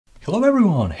Hello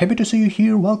everyone, happy to see you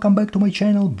here, welcome back to my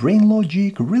channel Brain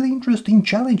Logic. Really interesting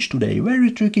challenge today,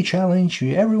 very tricky challenge,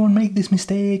 everyone make this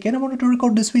mistake and I wanted to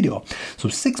record this video. So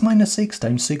 6 minus 6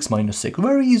 times 6 minus 6,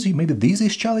 very easy, maybe the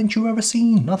easiest challenge you've ever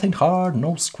seen, nothing hard,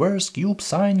 no squares, cubes,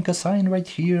 sine, cosine right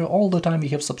here, all the time we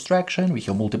have subtraction, we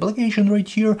have multiplication right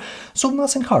here, so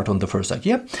nothing hard on the first side,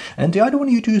 yeah? And I don't want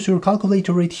you to use your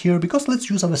calculator right here, because let's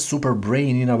use our super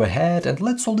brain in our head and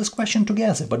let's solve this question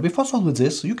together. But before solving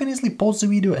this, you can easily pause the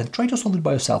video and try to solve it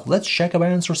by yourself. Let's check our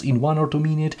answers in 1 or 2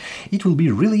 minutes. It will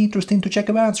be really interesting to check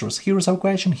our answers. Here is our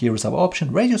question, here is our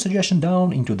option. Write your suggestion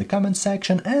down into the comment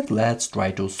section and let's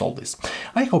try to solve this.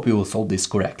 I hope you will solve this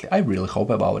correctly. I really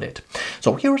hope about it.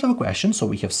 So here is our question. So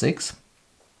we have 6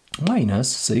 minus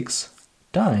 6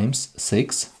 times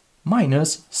 6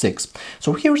 minus 6.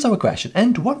 So here's our question,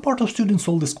 and one part of students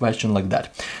solve this question like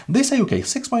that. They say, okay,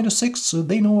 6 minus 6,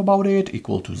 they know about it,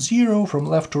 equal to 0 from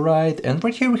left to right, and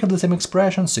right here we have the same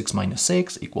expression, 6 minus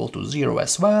 6 equal to 0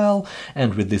 as well,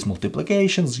 and with this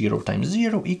multiplication, 0 times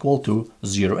 0 equal to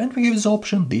 0, and we have this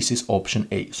option, this is option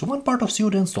A. So one part of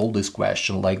students solve this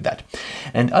question like that.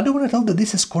 And I don't want to tell that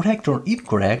this is correct or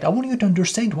incorrect, I want you to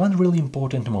understand one really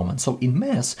important moment. So in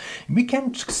math, we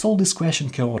can't solve this question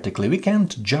chaotically, we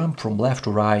can't jump from left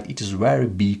to right. It is very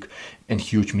big and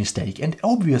huge mistake, and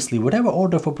obviously whatever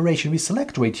order of operation we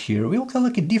select right here we will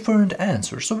collect a different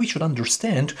answer, so we should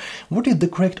understand what is the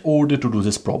correct order to do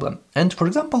this problem. And for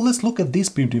example, let's look at this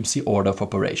PMDMC order of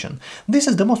operation. This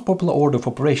is the most popular order of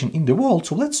operation in the world,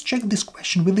 so let's check this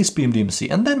question with this PMDMC,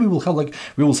 and then we will have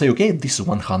we will say, okay, this is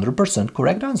 100%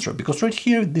 correct answer, because right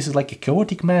here this is like a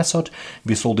chaotic method.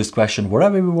 We solve this question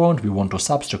wherever we want to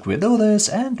subtract, we do this,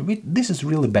 and this is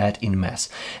really bad in math.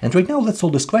 And right now let's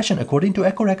solve this question according to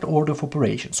a correct order of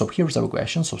operation. So here's our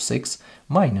question, so 6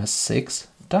 minus 6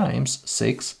 times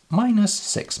 6 minus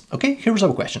 6. Okay, here's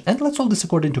our question, and let's solve this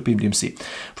according to PMDMC.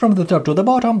 From the top to the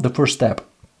bottom, the first step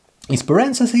is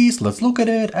parentheses. Let's look at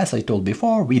it. As I told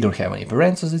before, we don't have any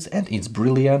parentheses, and it's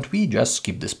brilliant. We just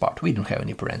skip this part. We don't have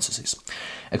any parentheses.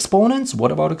 Exponents.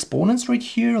 What about exponents right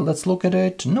here? Let's look at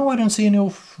it. No, I don't see any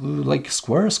of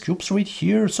squares, cubes right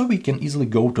here, so we can easily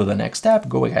go to the next step.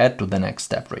 Go ahead to the next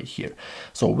step right here.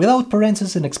 So without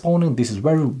parentheses and exponent, this is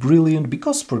very brilliant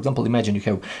because, for example, imagine you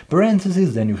have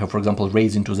parentheses, then you have, for example,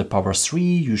 raising to the power 3.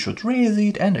 You should raise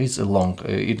it, and it's a long.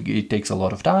 It takes a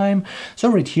lot of time.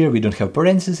 So right here we don't have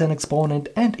parentheses and exponent,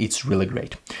 and it's really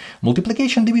great.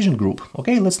 Multiplication division group.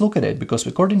 Okay, let's look at it, because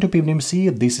according to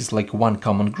PMDMC this is like one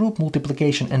common group,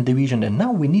 multiplication and division, and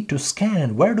now we need to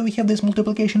scan where do we have this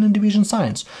multiplication and division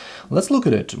signs. Let's look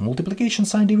at it. Multiplication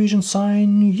sign, division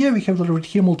sign. Yeah, we have right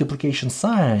here multiplication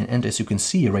sign, and as you can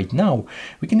see right now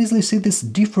we can easily see this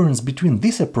difference between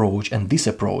this approach and this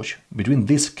approach, between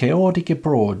this chaotic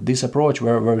approach, this approach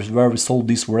where we solve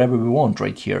this wherever we want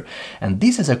right here, and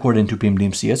this is according to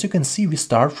PMDMC. As you can see, we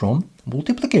start from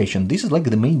multiplication. This is like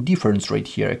the main difference right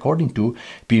here according to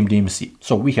PMDMC.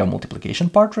 So we have multiplication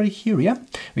part right here, yeah,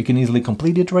 we can easily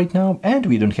complete it right now, and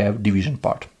we don't have division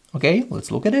part. Okay,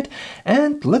 let's look at it,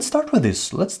 and let's start with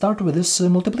this. Let's start with this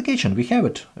multiplication. We have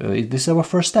it. This is our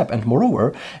first step, and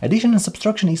moreover, addition and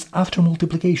subtraction is after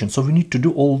multiplication, so we need to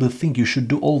do all the thing. You should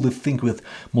do all the thing with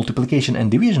multiplication and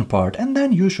division part, and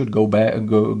then you should go back,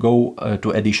 go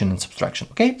to addition and subtraction.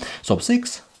 Okay, so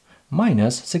 6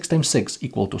 minus 6 times 6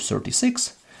 equal to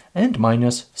 36, and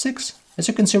minus 6. As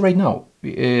you can see right now,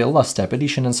 last step,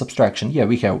 addition and subtraction. Yeah,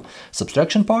 we have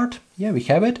subtraction part, yeah, we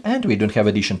have it, and we don't have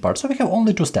addition part. So we have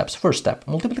only 2 steps. First step,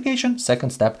 multiplication, second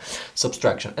step,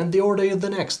 subtraction. And the order is the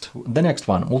next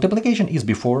one. Multiplication is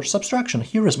before subtraction.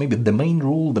 Here is maybe the main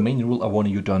rule I want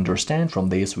you to understand from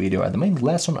this video, and the main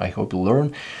lesson I hope you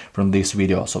learn from this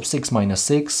video. So 6 minus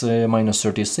 6 minus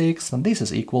 36, and this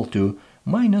is equal to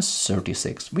minus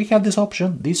 36. We have this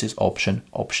option, this is option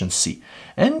C.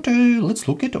 And let's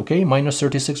look at, okay, minus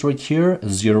 36 right here,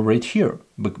 0 right here.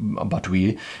 But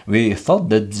we thought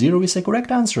that 0 is a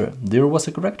correct answer. 0 was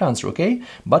a correct answer, okay?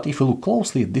 But if you look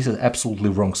closely, this is absolutely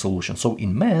wrong solution. So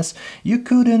in math, you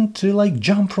couldn't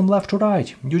jump from left to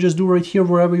right. You just do right here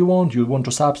wherever you want. You want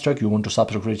to subtract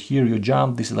right here, you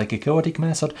jump. This is like a chaotic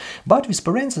method. But with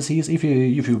parentheses, if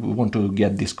you want to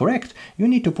get this correct,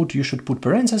 you should put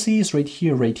parentheses right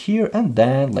here, and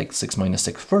then like 6 minus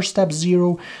 6, first step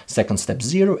 0, second step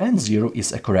 0, and 0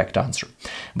 is a correct answer.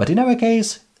 But in our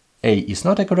case, A is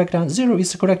not a correct answer, 0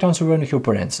 is a correct answer when you have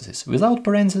parentheses. Without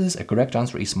parentheses, a correct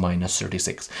answer is minus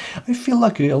 36. I feel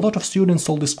like a lot of students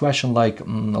solve this question like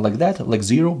that, like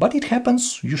 0, but it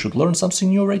happens. You should learn something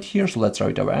new right here, so let's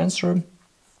write our answer.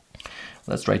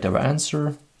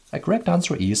 A correct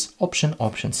answer is option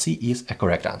C is a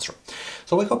correct answer.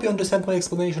 So I hope you understand my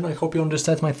explanation, I hope you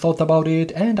understand my thought about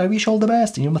it, and I wish you all the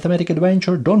best in your mathematical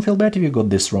adventure. Don't feel bad if you got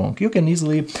this wrong. You can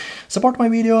easily support my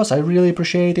videos, I really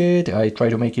appreciate it. I try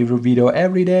to make a video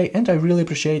every day, and I really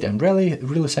appreciate and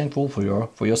really thankful for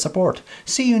your support.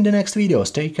 See you in the next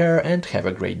videos. Take care and have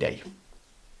a great day.